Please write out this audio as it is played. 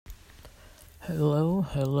Hello,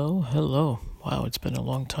 hello, hello. Wow, it's been a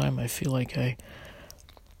long time. I feel like I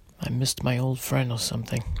missed my old friend or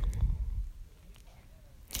something.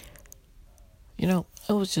 I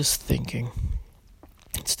was just thinking,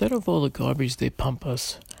 instead of all the garbage they pump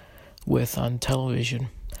us with on television,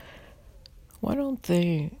 why don't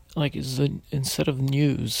they, instead of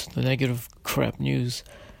news, the negative crap news,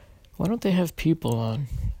 why don't they have people on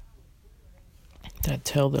that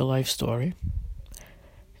tell their life story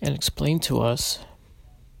and explain to us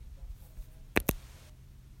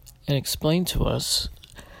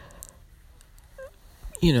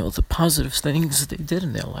the positive things they did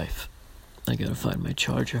in their life. I gotta find my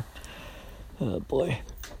charger. Oh boy.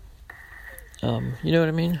 You know what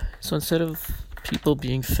I mean? So instead of people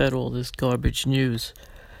being fed all this garbage news,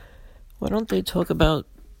 why don't they talk about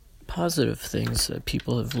positive things that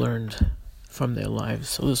people have learned from their lives,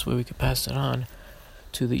 so this way we could pass it on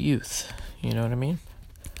to the youth? You know what I mean?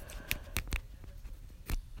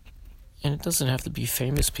 And it doesn't have to be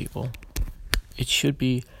famous people. It should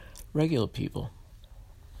be regular people.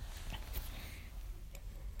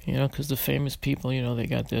 Because the famous people, they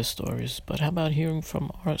got their stories. But how about hearing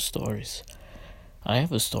from our stories? I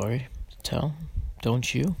have a story to tell,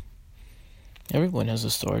 don't you? Everyone has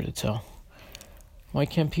a story to tell. Why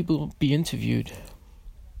can't people be interviewed?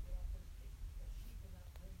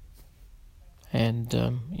 And,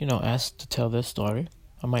 asked to tell their story.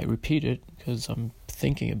 I might repeat it because I'm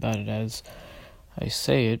thinking about it as I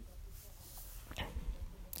say it.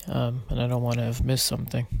 And I don't want to have missed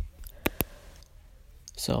something.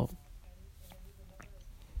 So,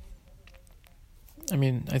 I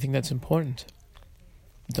think that's important.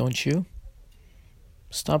 Don't you?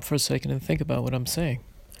 Stop for a second and think about what I'm saying.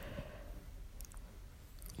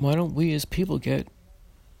 Why don't we as people get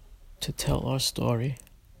to tell our story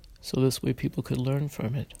so this way people could learn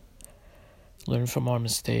from it? Learn from our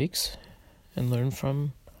mistakes and learn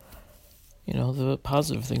from, the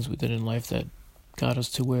positive things we did in life that got us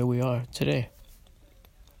to where we are today.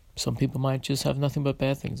 Some people might just have nothing but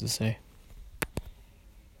bad things to say.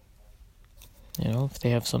 If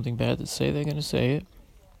they have something bad to say, they're going to say it.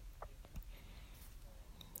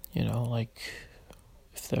 Like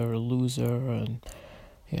if they're a loser and,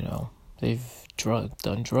 they've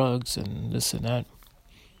done drugs and this and that.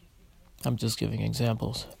 I'm just giving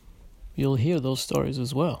examples. You'll hear those stories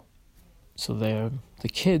as well. So the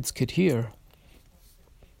kids could hear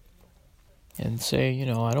and say, I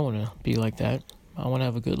don't want to be like that. I want to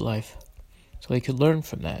have a good life. So they could learn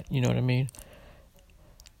from that, you know what I mean?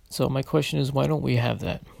 So my question is, why don't we have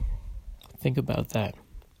that? Think about that.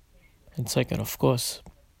 And second, of course,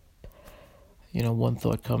 one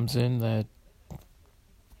thought comes in that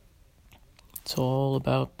it's all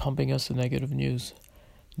about pumping us with negative news.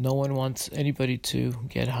 No one wants anybody to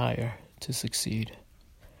get higher, to succeed.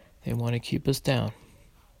 They want to keep us down.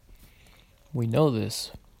 We know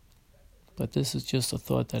this, but this is just a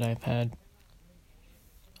thought that I've had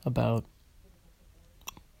about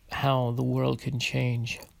how the world can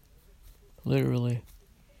change, literally,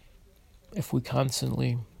 if we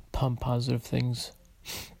constantly pump positive things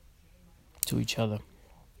to each other.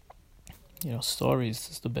 Stories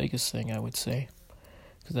is the biggest thing, I would say,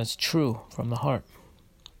 because that's true from the heart.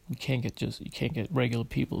 You can't get regular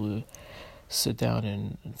people to sit down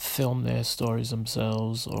and film their stories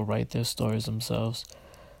themselves or write their stories themselves.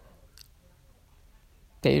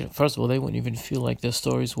 First of all, they wouldn't even feel like their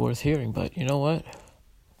story's worth hearing, but you know what?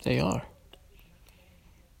 They are.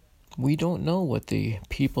 We don't know what the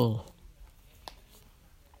people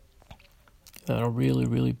that are really,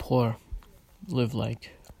 really poor live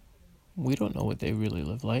like. We don't know what they really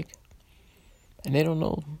live like. And they don't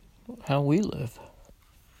know how we live.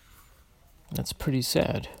 That's pretty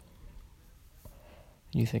sad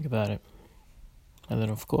when you think about it. And then,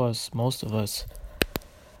 of course, most of us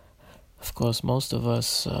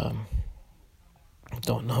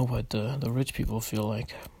don't know what the rich people feel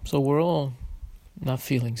like. So we're all not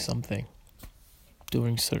feeling something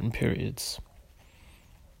during certain periods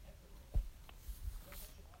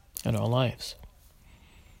in our lives.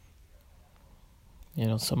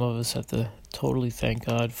 Some of us have to totally thank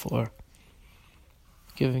God for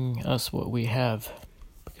giving us what we have,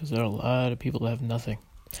 because there are a lot of people that have nothing.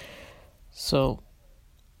 So,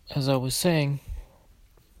 as I was saying,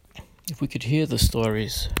 if we could hear the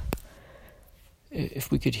stories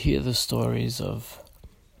of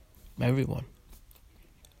everyone,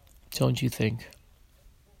 don't you think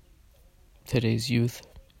today's youth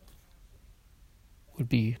would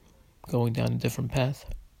be going down a different path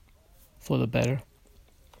for the better?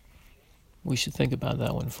 We should think about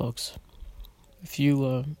that one, folks. If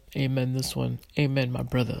you amen this one, amen, my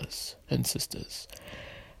brothers and sisters.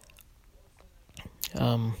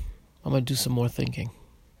 I'm going to do some more thinking.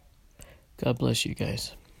 God bless you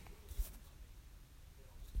guys.